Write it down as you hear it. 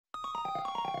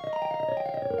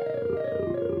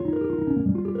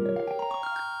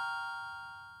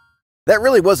That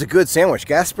really was a good sandwich.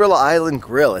 Gasparilla Island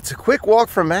Grill. It's a quick walk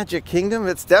from Magic Kingdom.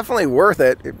 It's definitely worth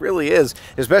it. It really is,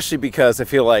 especially because I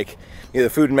feel like the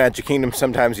food in Magic Kingdom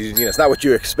sometimes it's not what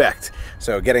you expect.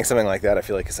 So getting something like that, I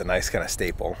feel like it's a nice kind of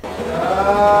staple.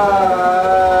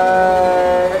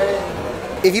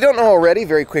 If you don't know already,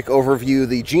 very quick overview: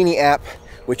 the Genie app,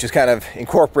 which is kind of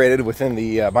incorporated within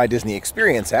the My Disney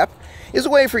Experience app, is a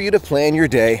way for you to plan your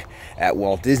day at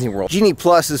Walt Disney World. Genie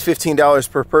Plus is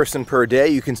 $15 per person per day.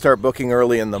 You can start booking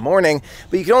early in the morning,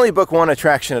 but you can only book one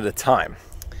attraction at a time.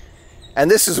 And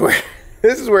this is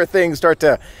where things start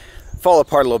to fall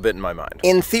apart a little bit in my mind.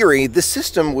 In theory, the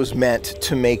system was meant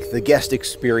to make the guest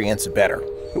experience better.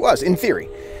 It was, in theory.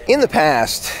 In the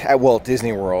past, at Walt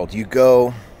Disney World, you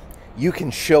can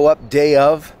show up day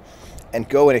of and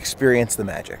go and experience the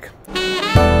magic.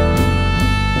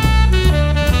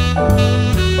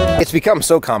 It's become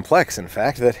so complex, in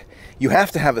fact, that you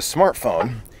have to have a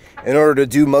smartphone in order to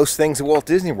do most things at Walt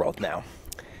Disney World now.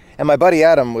 And my buddy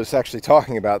Adam was actually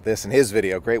talking about this in his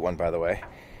video, great one by the way.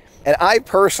 And I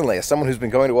personally, as someone who's been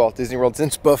going to Walt Disney World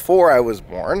since before I was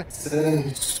born,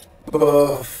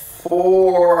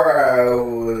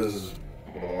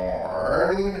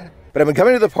 but I've been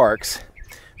coming to the parks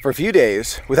for a few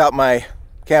days without my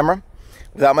camera,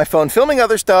 without my phone, filming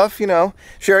other stuff,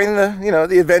 sharing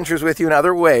the adventures with you in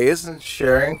other ways, and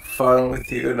sharing fun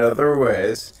with you in other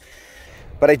ways.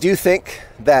 But I do think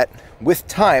that with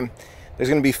time, there's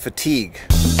going to be fatigue.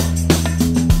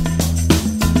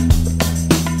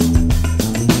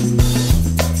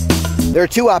 There are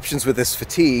two options with this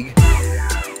fatigue.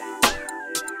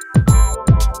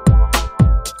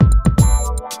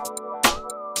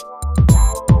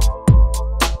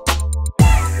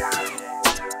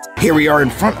 Here we are in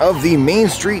front of the Main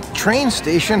Street train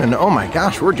station, and oh my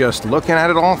gosh, we're just looking at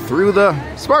it all through the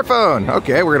smartphone.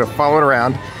 Okay, we're gonna follow it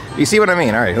around. You see what I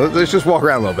mean? All right, let's just walk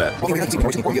around a little bit.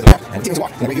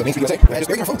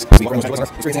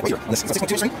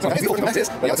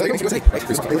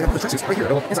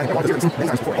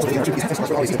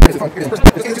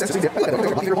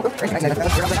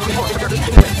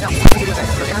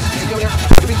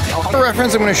 For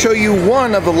reference, I'm going to show you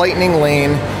one of the Lightning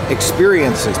Lane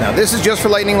experiences. Now, this is just for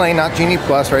Lightning Lane, not Genie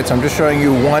Plus, right? So I'm just showing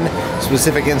you one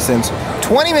specific instance.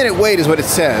 20-minute wait is what it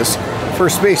says for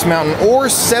Space Mountain, or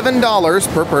 $7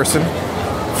 per person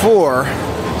for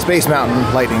Space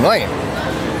Mountain Lightning Lane.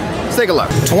 Let's take a look.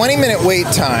 20-minute wait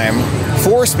time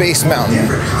for Space Mountain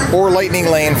or Lightning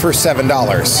Lane for $7.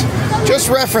 Just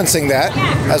referencing that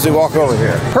as we walk over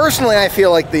here. Personally, I feel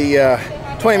like the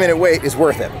 20-minute wait is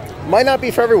worth it. Might not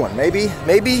be for everyone. Maybe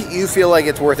you feel like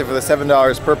it's worth it for the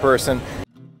 $7 per person.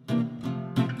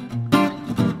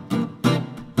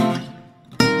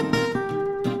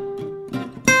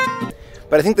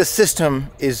 But I think the system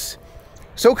is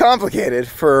so complicated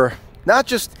for not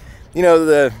just,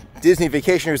 the Disney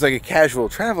vacationers like a casual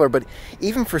traveler, but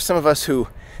even for some of us who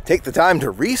take the time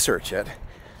to research it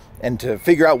and to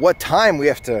figure out what time we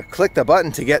have to click the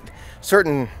button to get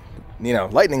certain,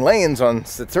 lightning lanes on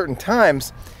certain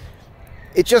times.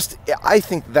 I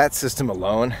think that system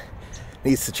alone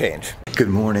needs to change. Good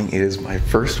morning. It is my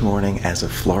first morning as a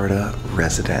Florida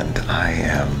resident. I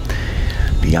am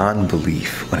beyond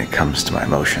belief when it comes to my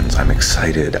emotions. I'm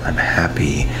excited, I'm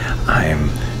happy, I'm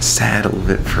sad a little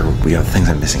bit for things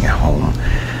I'm missing at home.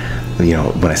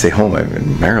 When I say home, I'm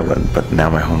in Maryland, but now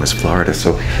my home is Florida,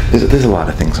 so there's a lot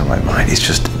of things on my mind. It's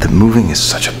just the moving is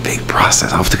such a big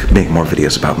process. I'll have to make more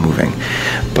videos about moving,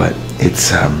 but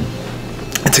it's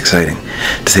exciting,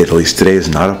 to say the least. Today is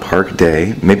not a park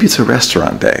day. Maybe it's a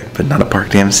restaurant day, but not a park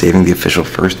day. I'm saving the official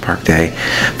first park day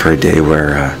for a day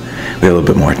where we have a little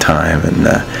bit more time and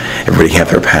everybody can have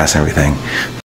their pass and everything.